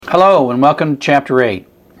Hello and welcome to Chapter 8.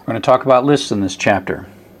 We're going to talk about lists in this chapter.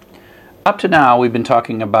 Up to now we've been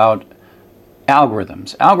talking about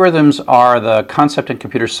algorithms. Algorithms are the concept in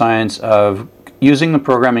computer science of using the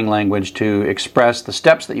programming language to express the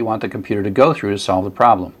steps that you want the computer to go through to solve the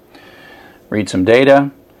problem. Read some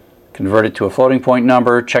data, convert it to a floating point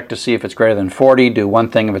number, check to see if it's greater than 40, do one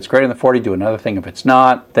thing if it's greater than 40, do another thing if it's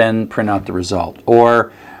not, then print out the result.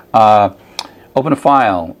 Or open a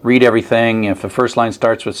file, read everything. If the first line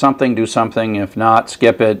starts with something, do something. If not,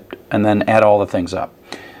 skip it, and then add all the things up.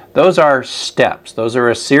 Those are steps. Those are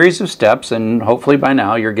a series of steps, and hopefully by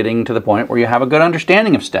now you're getting to the point where you have a good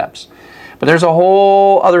understanding of steps. But there's a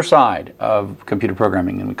whole other side of computer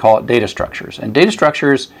programming, and we call it data structures. And data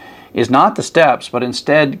structures is not the steps, but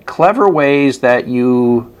instead clever ways that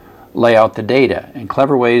you lay out the data, and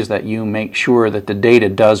clever ways that you make sure that the data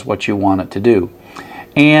does what you want it to do.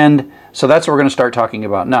 And so that's what we're going to start talking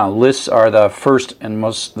about now. Lists are the first and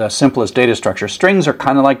the simplest data structure. Strings are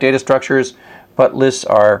kind of like data structures, but lists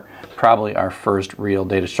are probably our first real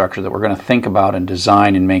data structure that we're going to think about and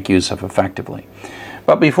design and make use of effectively.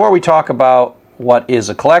 But before we talk about what is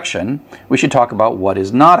a collection, we should talk about what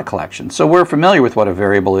is not a collection. So we're familiar with what a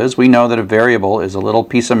variable is. We know that a variable is a little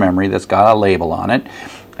piece of memory that's got a label on it.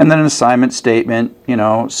 And then an assignment statement,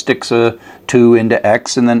 sticks a 2 into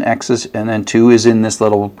X, and then 2 is in this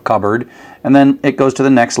little cupboard, and then it goes to the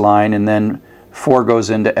next line, and then 4 goes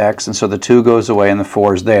into X, and so the 2 goes away and the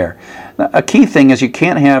 4 is there. Now, a key thing is you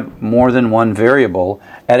can't have more than one variable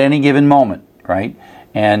at any given moment, right?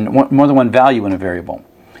 And more than one value in a variable.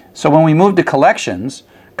 So when we move to collections,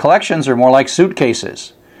 collections are more like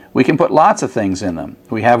suitcases. We can put lots of things in them.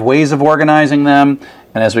 We have ways of organizing them,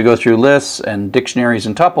 and as we go through lists and dictionaries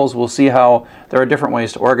and tuples, we'll see how there are different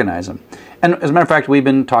ways to organize them. And as a matter of fact, we've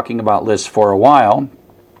been talking about lists for a while.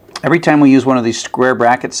 Every time we use one of these square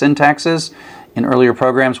bracket syntaxes in earlier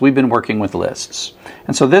programs, we've been working with lists.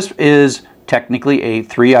 And so this is technically a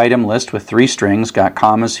 3-item list with 3 strings, got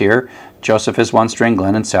commas here. Joseph is one string,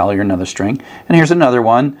 Glenn and Sally are another string. And here's another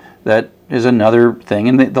one that is another thing.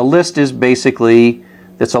 And the list is basically,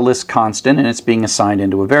 it's a list constant, and it's being assigned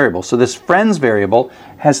into a variable. So this friends variable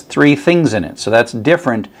has 3 things in it. So that's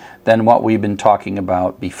different than what we've been talking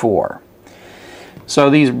about before.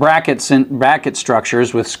 So these bracket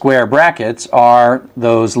structures with square brackets are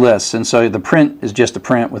those lists. And so the print is just a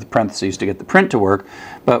print with parentheses to get the print to work.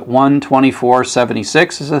 But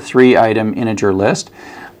 12476 is a 3-item integer list.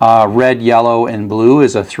 Red, yellow, and blue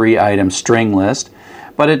is a 3-item string list.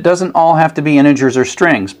 But it doesn't all have to be integers or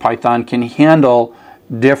strings. Python can handle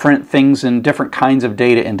different things and different kinds of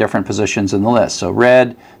data in different positions in the list. So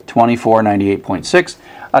red, 2498.6,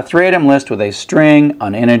 a 3-item list with a string,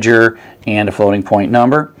 an integer, and a floating point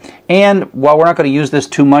number. And while we're not going to use this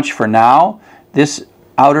too much for now, this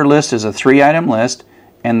outer list is a 3-item list,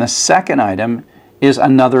 and the second item is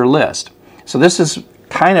another list. So this is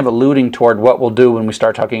kind of alluding toward what we'll do when we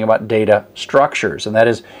start talking about data structures, and that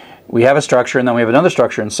is we have a structure and then we have another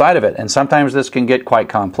structure inside of it, and sometimes this can get quite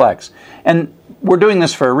complex. And we're doing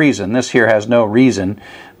this for a reason. This here has no reason,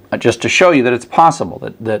 just to show you that it's possible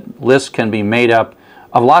that lists can be made up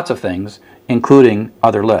of lots of things, including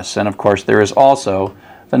other lists. And of course there is also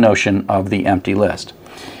the notion of the empty list.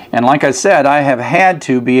 And like I said, I have had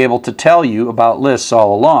to be able to tell you about lists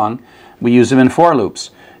all along. We use them in for loops.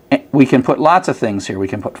 We can put lots of things here. We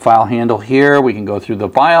can put file handle here, we can go through the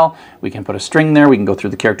file, we can put a string there, we can go through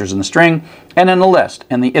the characters in the string, and in a list.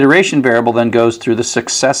 And the iteration variable then goes through the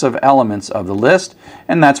successive elements of the list,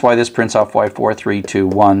 and that's why this prints off y4, 3, 2,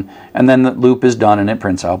 1, and then the loop is done and it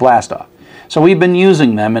prints out blast off. So we've been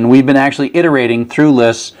using them, and we've been actually iterating through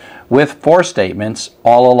lists with for statements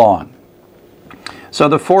all along. So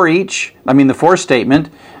the for statement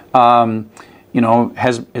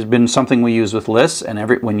has been something we use with lists,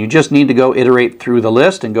 and when you just need to go iterate through the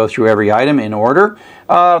list and go through every item in order,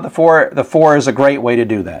 the for is a great way to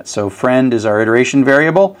do that. So friend is our iteration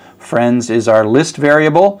variable, friends is our list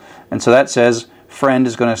variable, and so that says friend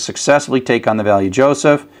is going to successfully take on the value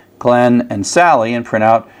Joseph, Glenn, and Sally and print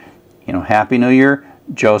out, Happy New Year,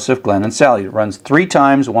 Joseph, Glenn, and Sally. It runs 3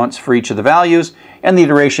 times, once for each of the values, and the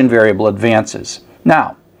iteration variable advances.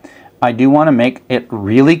 Now, I do want to make it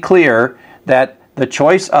really clear that the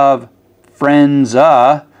choice of friends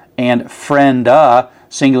and friend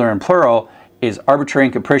singular and plural is arbitrary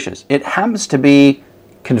and capricious. It happens to be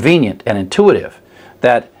convenient and intuitive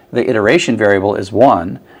that the iteration variable is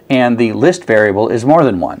 1 and the list variable is more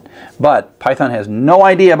than 1. But Python has no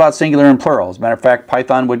idea about singular and plural. As a matter of fact,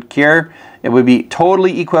 Python would care. It would be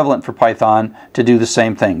totally equivalent for Python to do the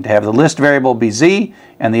same thing, to have the list variable be z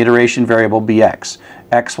and the iteration variable be x.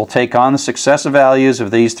 X will take on the successive values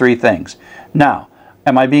of these 3 things. Now,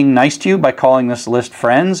 Am I being nice to you by calling this list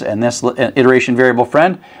friends and this iteration variable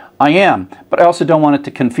friend? I am, but I also don't want it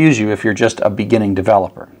to confuse you if you're just a beginning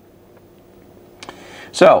developer.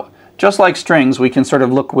 So, just like strings, we can sort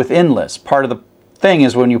of look within lists. Part of the thing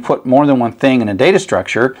is when you put more than one thing in a data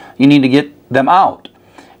structure, you need to get them out.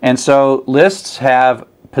 And so lists have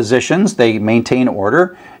positions, they maintain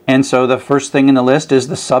order, and so the first thing in the list is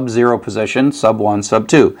the sub-zero position, sub-1,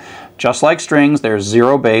 sub-2. Just like strings, they're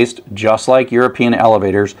zero-based, just like European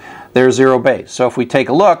elevators, they're zero-based. So if we take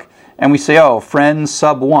a look and we say, oh, friend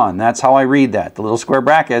sub-1, that's how I read that, the little square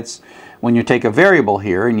brackets, when you take a variable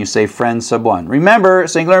here and you say friend sub-1. Remember,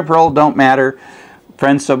 singular and plural don't matter.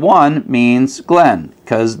 Friend sub-1 means Glenn,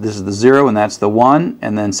 because this is the 0 and that's the 1,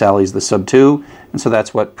 and then Sally's the sub-2, and so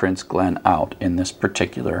that's what prints Glenn out in this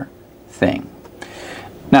particular thing.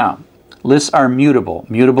 Now, lists are mutable.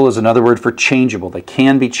 Mutable is another word for changeable. They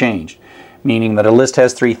can be changed, meaning that a list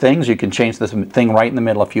has three things. You can change this thing right in the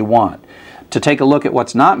middle if you want. To take a look at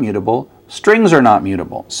what's not mutable, strings are not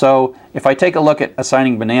mutable. So if I take a look at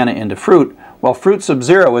assigning banana into fruit, well, fruit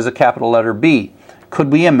sub-0 is a capital letter B. Could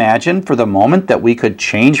we imagine for the moment that we could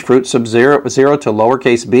change fruit sub-0 to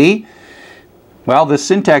lowercase b? Well, the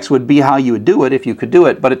syntax would be how you would do it if you could do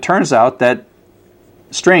it, but it turns out that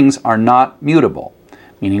strings are not mutable,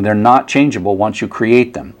 meaning they're not changeable once you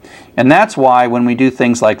create them. And that's why when we do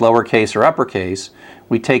things like lowercase or uppercase,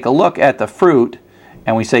 we take a look at the fruit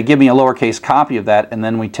and we say, give me a lowercase copy of that, and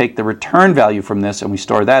then we take the return value from this and we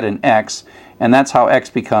store that in x, and that's how x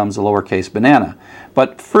becomes a lowercase banana.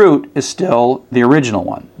 But fruit is still the original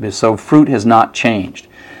one, so fruit has not changed.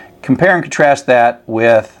 Compare and contrast that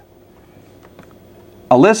with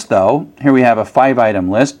a list, though. Here we have a 5-item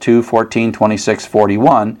list, 2, 14, 26,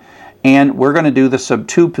 41, and we're going to do the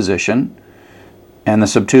sub-2 position, and the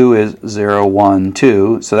sub-2 is 0, 1,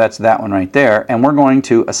 2, so that's that one right there, and we're going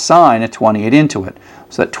to assign a 28 into it.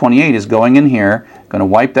 So that 28 is going in here, going to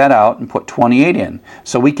wipe that out and put 28 in.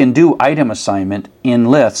 So we can do item assignment in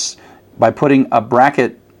lists by putting a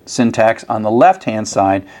bracket syntax on the left-hand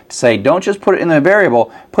side to say, don't just put it in the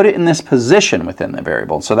variable, put it in this position within the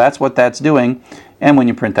variable. So that's what that's doing, and when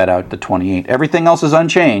you print that out, the 28. Everything else is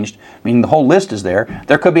unchanged, meaning the whole list is there.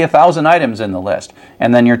 There could be 1,000 items in the list,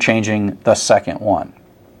 and then you're changing the second one.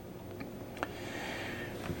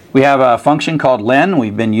 We have a function called len.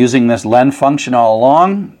 We've been using this len function all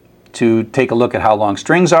along to take a look at how long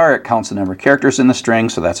strings are. It counts the number of characters in the string,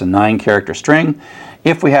 so that's a 9-character string.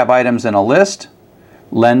 If we have items in a list,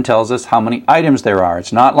 len tells us how many items there are.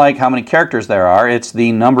 It's not like how many characters there are, it's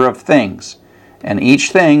the number of things. And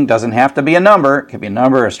each thing doesn't have to be a number. It could be a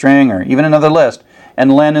number, a string, or even another list.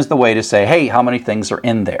 And len is the way to say, hey, how many things are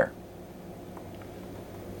in there?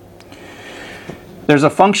 There's a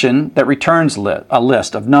function that returns a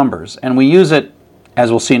list of numbers, and we use it, as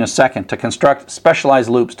we'll see in a second, to construct specialized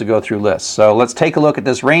loops to go through lists. So let's take a look at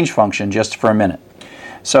this range function just for a minute.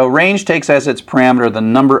 So range takes as its parameter the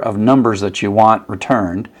number of numbers that you want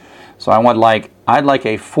returned. So I'd like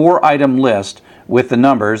a 4-item list with the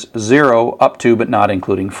numbers 0 up to but not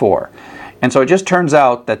including 4. And so it just turns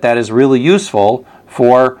out that that is really useful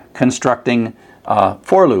for constructing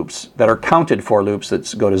for loops that are counted for loops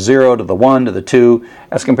that go to 0 to the 1 to the 2,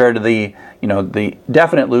 as compared to the the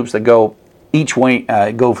definite loops that go each way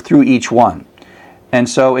go through each one. And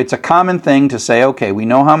so it's a common thing to say, okay, we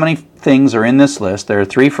know how many things are in this list. There are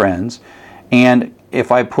 3 friends, and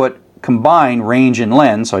if I combine range and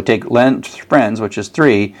len, so I take len friends, which is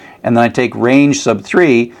 3, and then I take range sub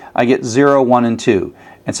 3, I get 0, 1, and 2.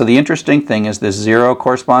 And so the interesting thing is this 0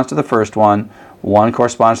 corresponds to the first one, 1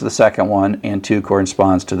 corresponds to the second one, and 2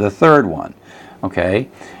 corresponds to the third one. Okay?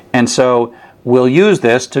 And so we'll use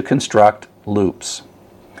this to construct loops,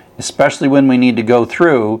 especially when we need to go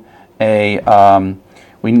through an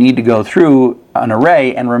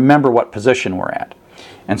array and remember what position we're at.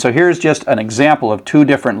 And so here's just an example of 2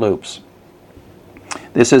 different loops.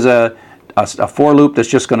 This is a for loop that's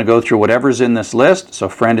just going to go through whatever's in this list. So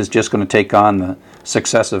friend is just going to take on the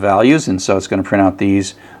successive values, and so it's going to print out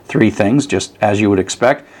these 3 things just as you would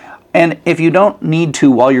expect. And if you don't need to,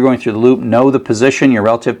 while you're going through the loop, know the position, your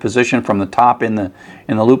relative position from the top in the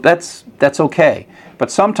loop, that's okay. But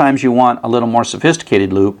sometimes you want a little more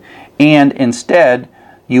sophisticated loop, and instead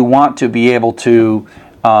you want to be able to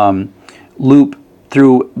loop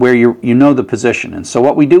through where you know the position. And so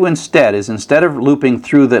what we do instead is, instead of looping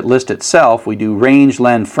through the list itself, we do range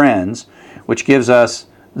len friends, which gives us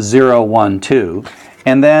 0, 1, 2.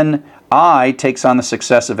 And then I takes on the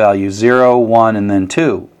successive values 0, 1, and then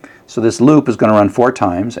 2. So this loop is going to run 4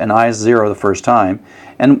 times, and I is 0 the first time.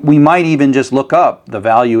 And we might even just look up the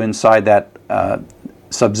value inside that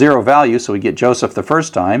sub-zero value, so we get Joseph the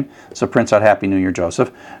first time, so prints out Happy New Year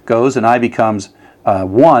Joseph, goes and I becomes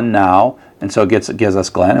 1 now, and so it gives us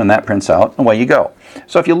Glenn, and that prints out, and away you go.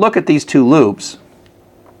 So if you look at these two loops,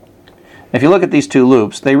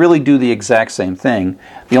 they really do the exact same thing.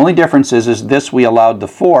 The only difference is this we allowed the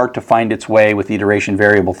for to find its way with the iteration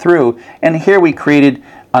variable through, and here we created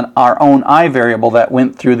our own I variable that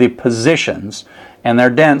went through the positions, and they're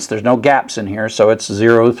dense, there's no gaps in here, so it's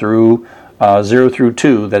 0 through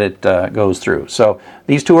 2 that it goes through. So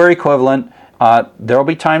these two are equivalent. There will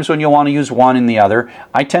be times when you'll want to use one in the other.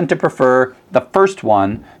 I tend to prefer the first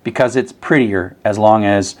one because it's prettier as long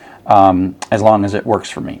as it works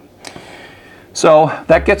for me. So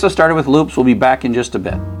that gets us started with loops. We'll be back in just a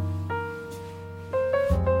bit.